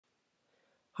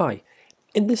Hi,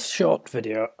 in this short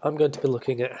video I'm going to be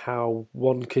looking at how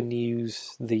one can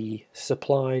use the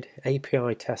supplied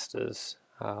API testers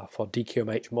for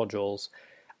DQMH modules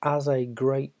as a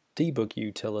great debug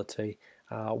utility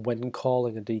when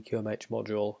calling a DQMH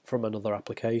module from another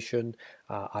application,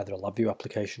 either a LabVIEW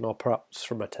application or perhaps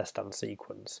from a test and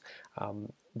sequence.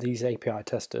 These API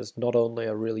testers not only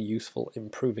are really useful in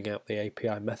proving out the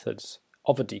API methods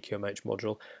of a DQMH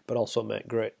module, but also make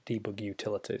great debug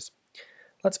utilities.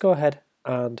 Let's go ahead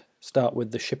and start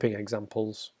with the shipping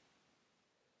examples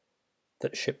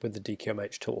that ship with the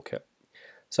DQMH toolkit.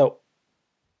 So,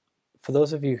 for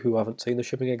those of you who haven't seen the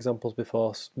shipping examples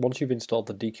before, once you've installed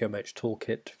the DQMH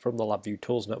toolkit from the LabVIEW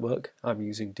Tools Network, I'm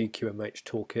using DQMH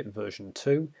Toolkit version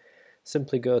 2,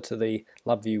 simply go to the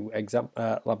LabVIEW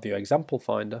Example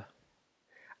Finder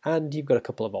and you've got a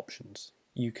couple of options.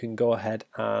 You can go ahead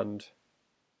and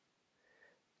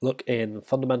look in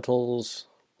Fundamentals,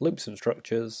 Loops and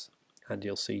Structures, and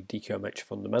you'll see DQMH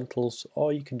Fundamentals,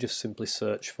 or you can just simply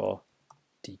search for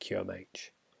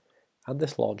DQMH. And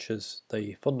this launches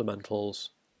the Fundamentals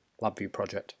LabVIEW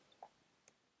project.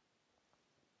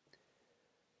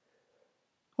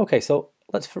 Okay, so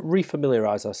let's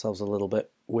refamiliarize ourselves a little bit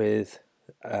with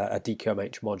a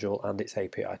DQMH module and its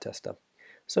API tester.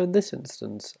 So in this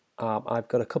instance, I've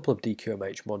got a couple of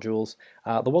DQMH modules.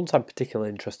 The ones I'm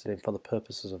particularly interested in for the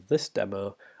purposes of this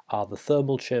demo are the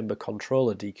thermal chamber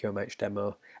controller DQMH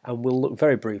demo, and we'll look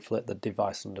very briefly at the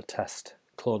device under test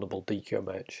clonable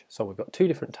DQMH. So we've got two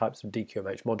different types of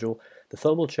DQMH module. The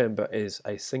thermal chamber is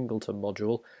a singleton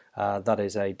module. That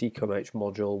is a DQMH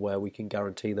module where we can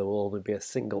guarantee there will only be a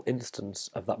single instance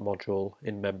of that module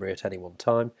in memory at any one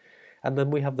time. And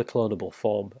then we have the clonable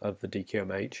form of the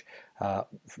DQMH,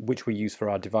 which we use for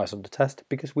our device under test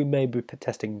because we may be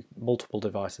testing multiple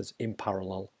devices in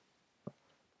parallel.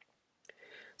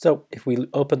 So if we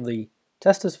open the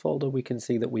testers folder, we can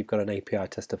see that we've got an API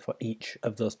tester for each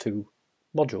of those two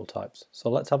module types.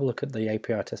 So let's have a look at the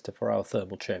API tester for our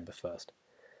thermal chamber first.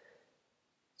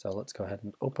 So let's go ahead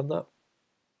and open that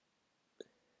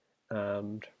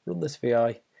and run this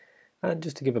VI. And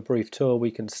just to give a brief tour, we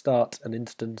can start an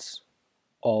instance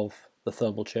of the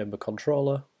thermal chamber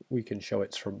controller. We can show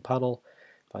its front panel.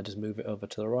 If I just move it over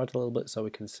to the right a little bit so we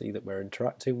can see that we're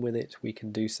interacting with it, we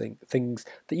can do things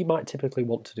that you might typically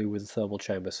want to do with a thermal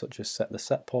chamber, such as set the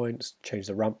set points, change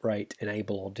the ramp rate,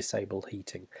 enable or disable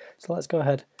heating. So let's go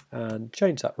ahead and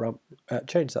change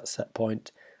that set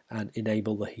point and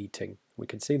enable the heating. We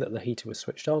can see that the heater was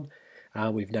switched on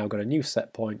and we've now got a new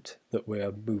set point that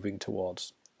we're moving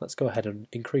towards. Let's go ahead and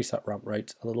increase that ramp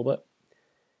rate a little bit.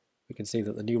 We can see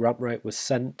that the new ramp rate was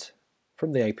sent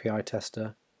from the API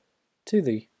tester to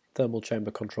the thermal chamber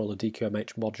controller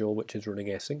DQMH module, which is running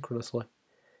asynchronously,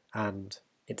 and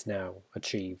it's now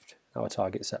achieved our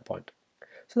target set point.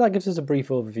 So that gives us a brief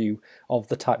overview of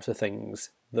the types of things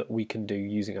that we can do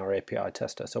using our API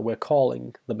tester. So we're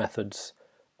calling the methods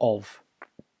of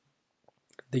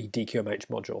the DQMH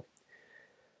module.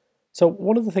 So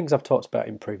one of the things I've talked about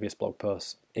in previous blog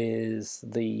posts is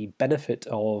the benefit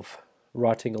of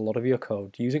writing a lot of your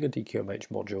code using a DQMH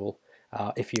module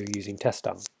if you're using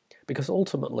teststand. Because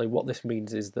ultimately what this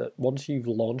means is that once you've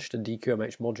launched a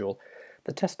DQMH module,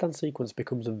 the teststand sequence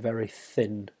becomes a very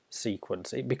thin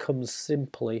sequence. It becomes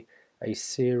simply a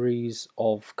series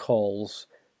of calls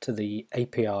to the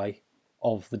API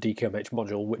of the DQMH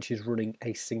module, which is running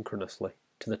asynchronously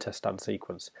to the teststand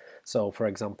sequence. So for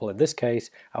example, in this case,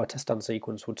 our teststand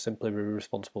sequence would simply be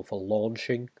responsible for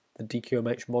launching the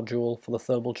DQMH module for the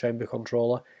thermal chamber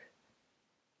controller,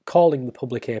 calling the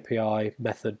public API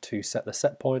method to set the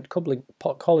set point, calling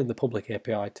the public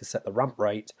API to set the ramp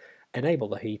rate, enable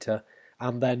the heater,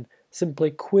 and then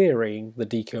simply querying the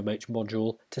DQMH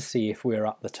module to see if we're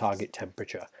at the target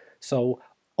temperature. So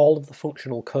all of the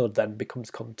functional code then becomes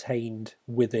contained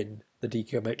within the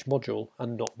DQMH module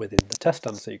and not within the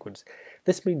teststand sequence.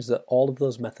 This means that all of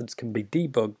those methods can be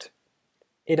debugged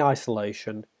in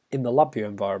isolation in the LabVIEW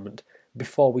environment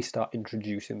before we start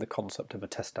introducing the concept of a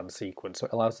teststand sequence. So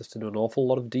it allows us to do an awful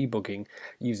lot of debugging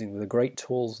using the great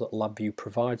tools that LabVIEW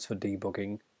provides for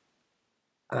debugging,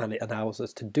 and it allows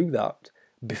us to do that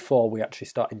before we actually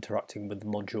start interacting with the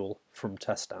module from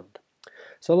teststand.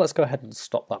 So let's go ahead and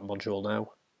stop that module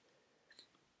now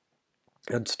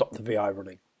and stop the VI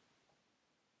running.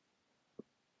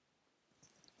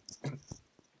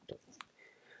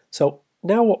 So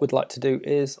now what we'd like to do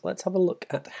is let's have a look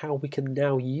at how we can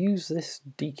now use this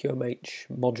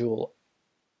DQMH module,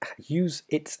 use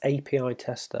its API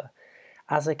tester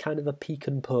as a kind of a peek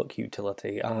and poke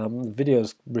utility. The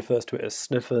videos refers to it as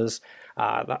Sniffers.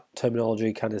 That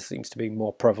terminology kind of seems to be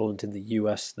more prevalent in the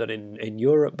US than in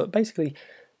Europe, but basically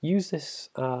use this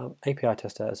API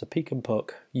tester as a peek and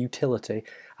poke utility,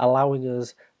 allowing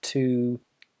us to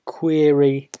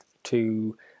query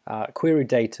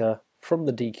data from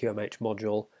the DQMH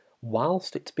module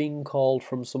whilst it's being called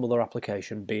from some other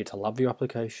application, be it a LabVIEW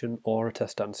application or a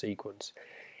test and sequence.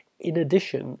 In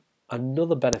addition,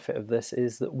 another benefit of this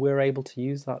is that we're able to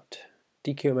use that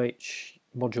DQMH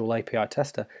module API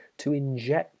tester to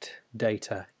inject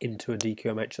data into a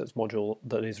DQMH module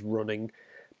that is running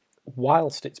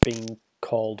whilst it's being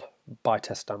called by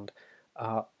test stand.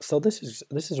 So this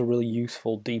is a really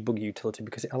useful debug utility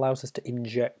because it allows us to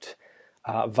inject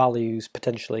values,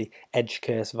 potentially edge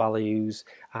case values,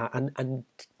 and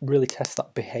really test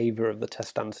that behavior of the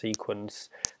test and sequence,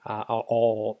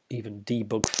 or even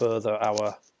debug further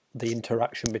the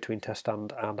interaction between test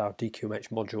and our DQMH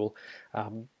module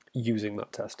using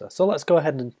that tester. So let's go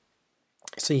ahead and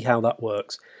see how that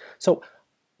works. So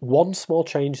one small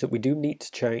change that we do need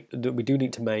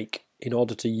to make in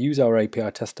order to use our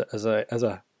API tester as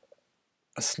a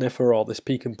sniffer or this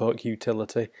peek and poke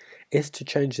utility is to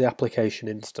change the application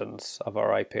instance of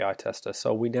our API tester.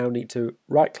 So we now need to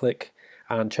right click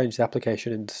and change the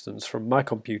application instance from my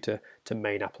computer to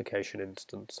main application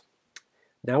instance.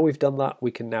 Now we've done that,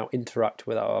 we can now interact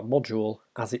with our module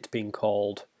as it's being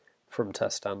called from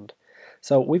test stand.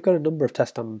 So we've got a number of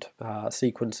test stand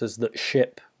sequences that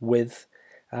ship with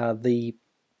the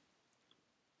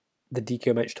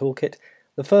DQMH toolkit.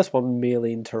 The first one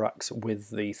merely interacts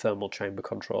with the thermal chamber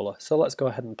controller, so let's go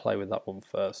ahead and play with that one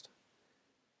first.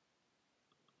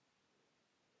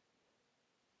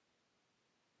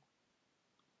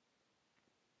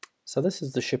 So this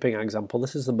is the shipping example.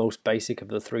 This is the most basic of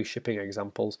the three shipping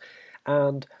examples,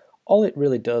 and all it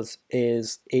really does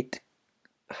is it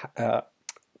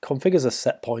configures a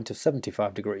set point of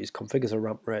 75 degrees, configures a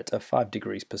ramp rate of 5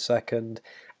 degrees per second,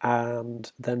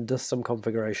 and then does some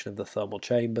configuration of the thermal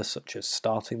chamber, such as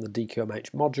starting the DQMH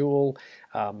module,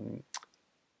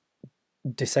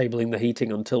 disabling the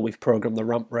heating until we've programmed the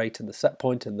ramp rate and the set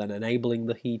point, and then enabling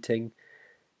the heating,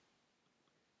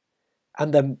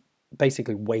 and then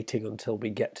basically waiting until we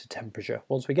get to temperature.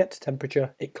 Once we get to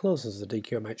temperature, it closes the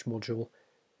DQMH module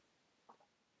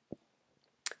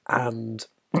and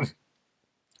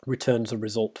returns a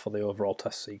result for the overall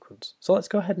test sequence. So let's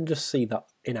go ahead and just see that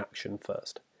in action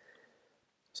first.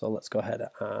 So let's go ahead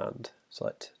and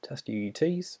select test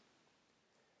UUTs.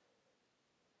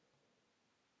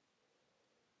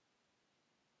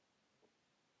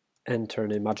 Enter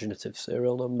an imaginative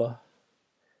serial number,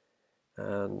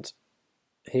 and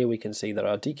here we can see that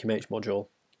our DQMH module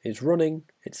is running.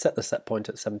 It's set the set point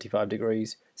at 75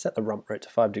 degrees, set the ramp rate to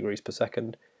 5 degrees per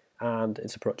second, and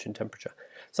it's approaching temperature.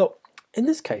 So in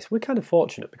this case, we're kind of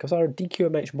fortunate because our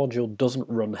DQMH module doesn't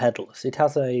run headless. It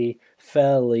has a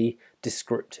fairly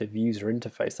descriptive user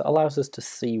interface that allows us to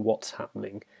see what's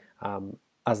happening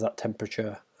as that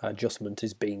temperature adjustment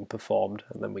is being performed,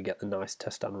 and then we get the nice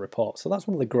test stand report. So that's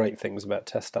one of the great things about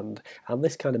test stand and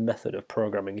this kind of method of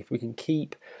programming. If we can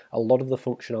keep a lot of the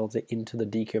functionality into the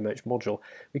DQMH module,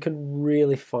 we can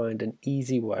really find an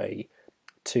easy way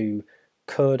to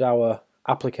code our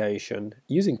application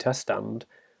using test stand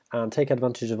and take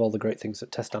advantage of all the great things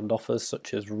that test stand offers,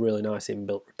 such as really nice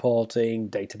inbuilt reporting,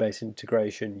 database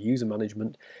integration, user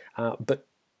management, but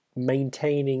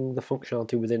maintaining the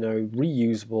functionality within a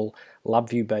reusable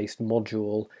LabVIEW based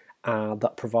module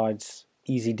that provides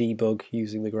easy debug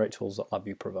using the great tools that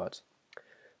LabVIEW provides.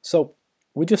 So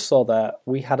we just saw there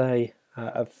we had a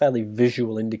fairly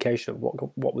visual indication of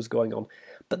what was going on,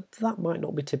 but that might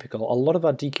not be typical. A lot of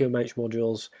our DQMH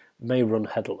modules may run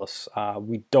headless.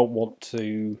 We don't want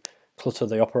to clutter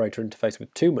the operator interface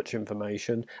with too much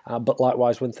information, but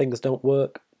likewise when things don't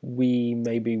work, we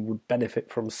maybe would benefit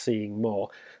from seeing more.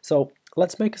 So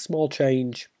let's make a small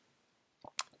change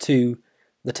to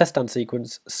the test stand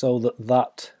sequence so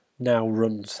that now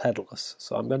runs headless.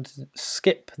 So I'm going to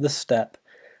skip the step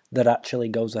that actually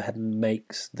goes ahead and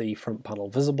makes the front panel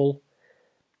visible,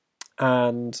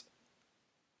 and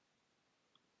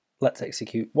let's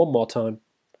execute one more time.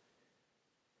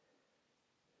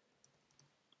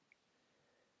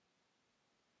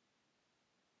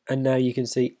 And now you can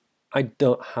see I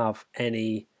don't have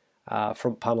any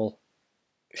front panel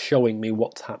showing me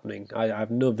what's happening. I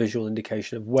have no visual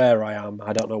indication of where I am.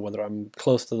 I don't know whether I'm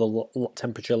close to the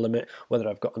temperature limit, whether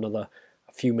I've got a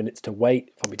few minutes to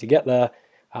wait for me to get there.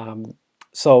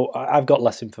 So I've got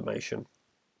less information.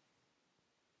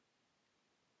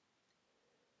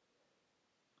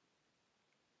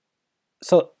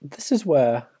 So this is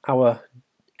where our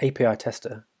API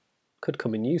tester could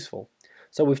come in useful.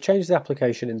 So we've changed the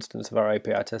application instance of our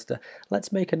API tester.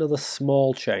 Let's make another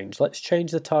small change. Let's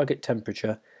change the target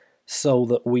temperature so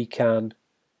that we can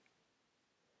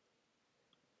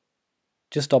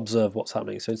just observe what's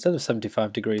happening. So instead of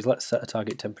 75 degrees, let's set a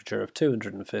target temperature of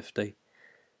 250.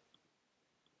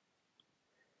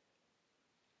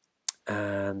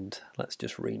 And let's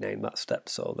just rename that step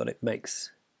so that it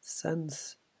makes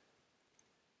sense.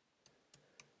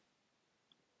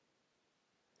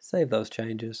 Save those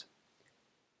changes.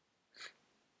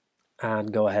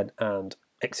 And go ahead and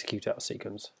execute our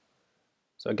sequence.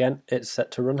 So again, it's set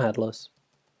to run headless.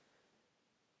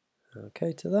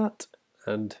 Okay to that,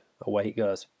 and away it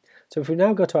goes. So if we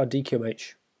now go to our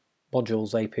DQMH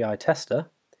modules API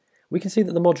tester, we can see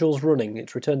that the module is running.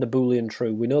 It's returned a Boolean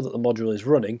true. We know that the module is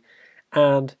running,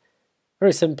 and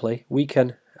very simply, we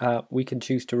can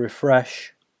choose to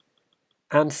refresh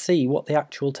and see what the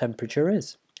actual temperature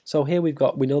is. So here we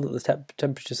know that the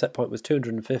temperature set point was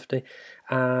 250,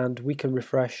 and we can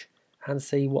refresh and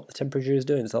see what the temperature is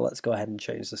doing. So let's go ahead and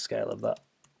change the scale of that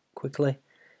quickly.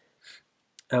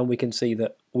 And we can see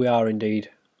that we are indeed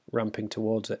ramping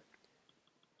towards it.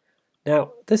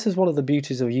 Now, this is one of the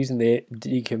beauties of using the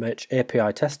DQMH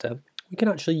API tester. We can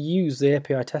actually use the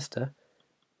API tester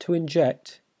to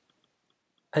inject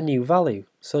a new value.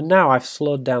 So now I've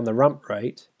slowed down the ramp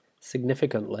rate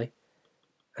significantly,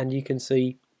 and you can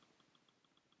see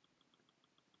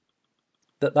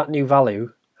that that new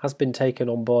value has been taken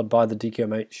on board by the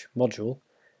DQMH module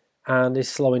and is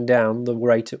slowing down the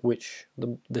rate at which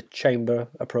the chamber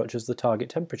approaches the target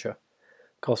temperature.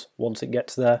 Of course, once it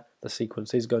gets there, the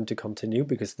sequence is going to continue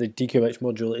because the DQMH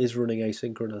module is running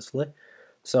asynchronously.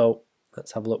 So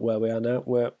let's have a look where we are now.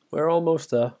 We're almost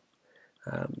there.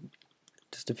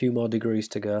 Just a few more degrees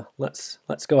to go. Let's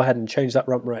go ahead and change that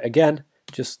ramp rate again,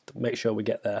 just to make sure we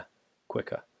get there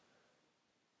quicker.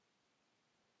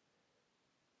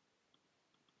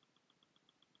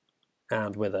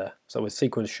 And we're there. So the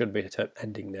sequence should be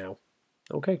ending now.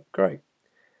 Okay, great.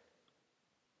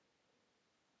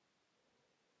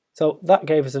 So that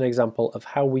gave us an example of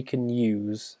how we can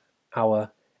use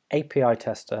our API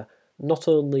tester not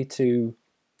only to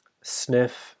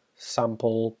sniff,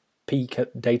 sample, peek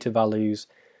at data values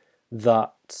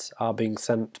that are being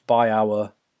sent by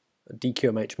our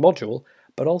DQMH module,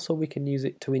 but also we can use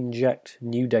it to inject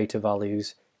new data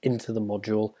values into the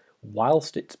module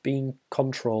whilst it's being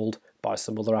controlled by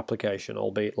some other application,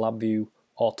 albeit LabVIEW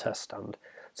or test stand.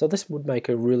 So this would make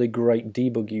a really great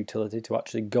debug utility to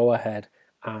actually go ahead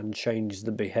and change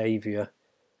the behavior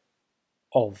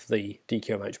of the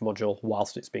DQMH module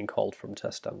whilst it's being called from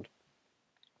test stand.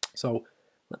 So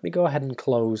let me go ahead and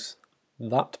close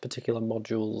that particular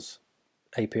module's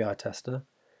API tester,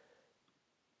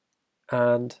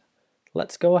 and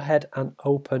let's go ahead and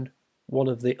open one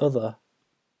of the other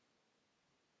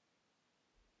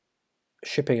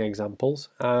shipping examples,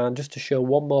 and just to show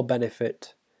one more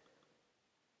benefit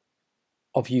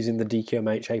of using the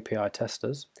DQMH API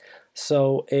testers.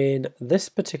 So in this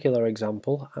particular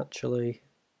example, actually,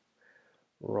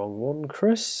 wrong one,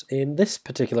 Chris. In this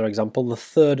particular example, the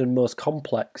third and most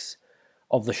complex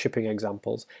of the shipping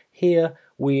examples, here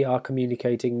we are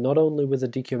communicating not only with a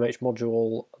DQMH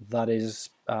module that is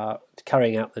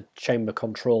carrying out the chamber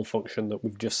control function that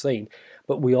we've just seen,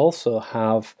 but we also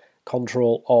have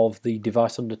control of the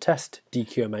device under test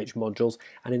DQMH modules,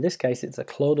 and in this case it's a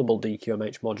clonable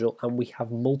DQMH module, and we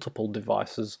have multiple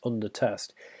devices under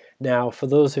test. Now, for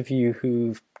those of you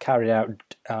who've carried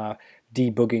out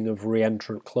debugging of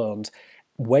reentrant clones,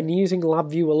 when using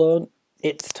LabVIEW alone,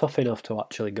 it's tough enough to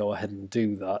actually go ahead and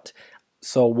do that.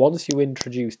 So once you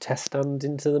introduce test stand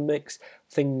into the mix,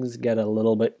 things get a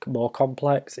little bit more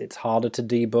complex. It's harder to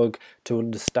debug, to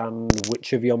understand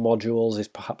which of your modules is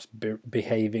perhaps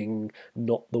behaving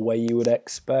not the way you would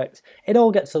expect. It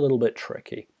all gets a little bit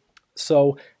tricky.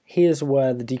 So here's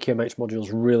where the DQMH modules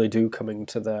really do come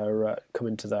into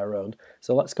their own.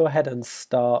 So let's go ahead and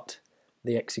start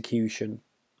the execution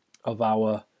of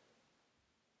our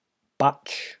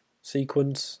batch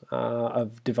sequence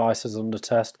of devices under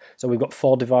test. So we've got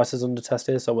 4 devices under test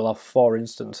here, so we'll have 4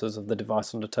 instances of the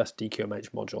device under test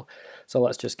DQMH module. So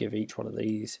let's just give each one of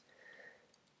these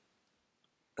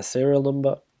a serial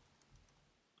number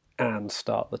and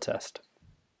start the test.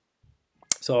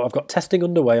 So I've got testing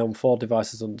underway on 4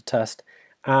 devices under test,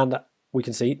 and we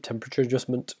can see temperature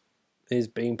adjustment is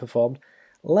being performed.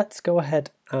 Let's go ahead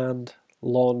and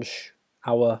launch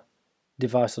our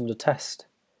device under test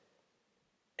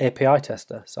API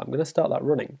tester. So I'm going to start that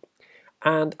running,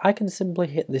 and I can simply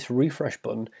hit this refresh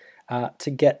button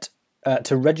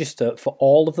to register for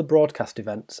all of the broadcast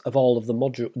events of all of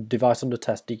the device under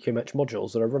test DQMH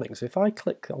modules that are running. So if I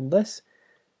click on this,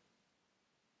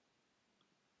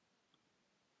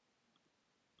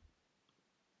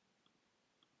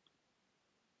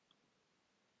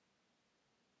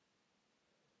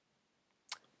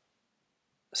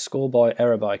 schoolboy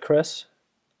error by Chris,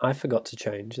 I forgot to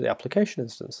change the application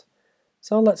instance.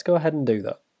 So let's go ahead and do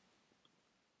that.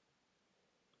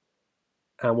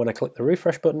 And when I click the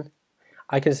refresh button,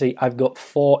 I can see I've got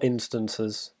 4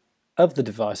 instances of the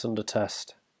device under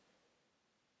test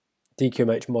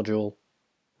DQMH module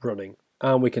running.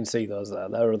 And we can see those there.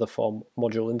 There are the 4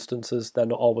 module instances. They're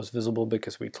not always visible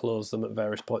because we close them at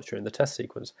various points during the test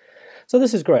sequence. So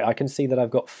this is great. I can see that I've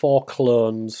got 4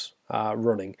 clones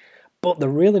running. But the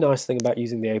really nice thing about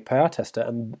using the API tester,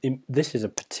 and this is a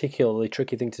particularly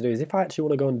tricky thing to do, is if I actually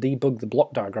want to go and debug the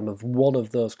block diagram of one of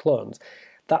those clones,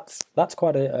 that's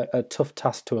quite a tough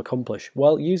task to accomplish.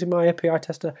 Well, using my API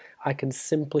tester, I can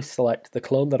simply select the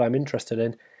clone that I'm interested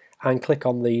in and click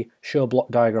on the Show Block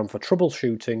Diagram for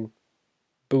Troubleshooting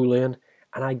Boolean,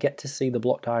 and I get to see the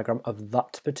block diagram of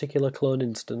that particular clone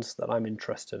instance that I'm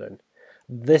interested in.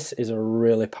 This is a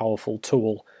really powerful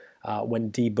tool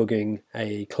when debugging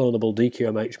a clonable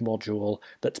DQMH module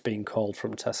that's being called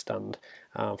from test stand.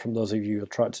 From those of you who've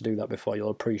tried to do that before,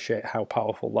 you'll appreciate how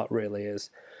powerful that really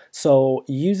is. So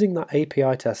using that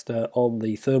API tester on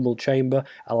the thermal chamber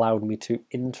allowed me to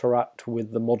interact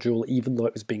with the module even though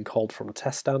it was being called from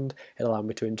test stand. It allowed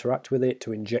me to interact with it,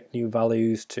 to inject new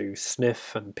values, to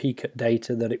sniff and peek at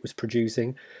data that it was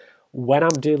producing. When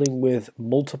I'm dealing with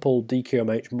multiple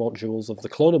DQMH modules of the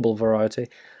clonable variety,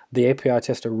 the API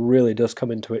tester really does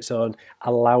come into its own,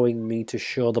 allowing me to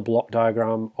show the block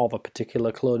diagram of a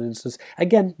particular clone instance.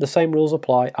 Again, the same rules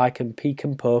apply. I can peek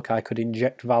and poke, I could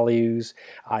inject values,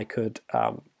 I could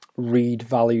read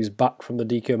values back from the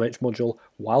DQMH module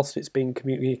whilst it's being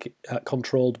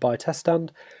controlled by test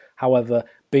stand. However,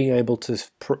 being able to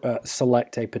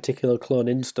select a particular clone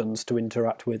instance to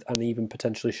interact with and even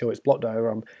potentially show its block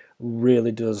diagram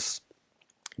really does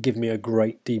give me a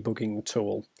great debugging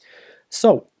tool.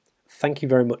 So, thank you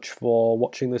very much for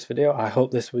watching this video. I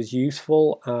hope this was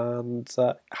useful, and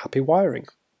happy wiring.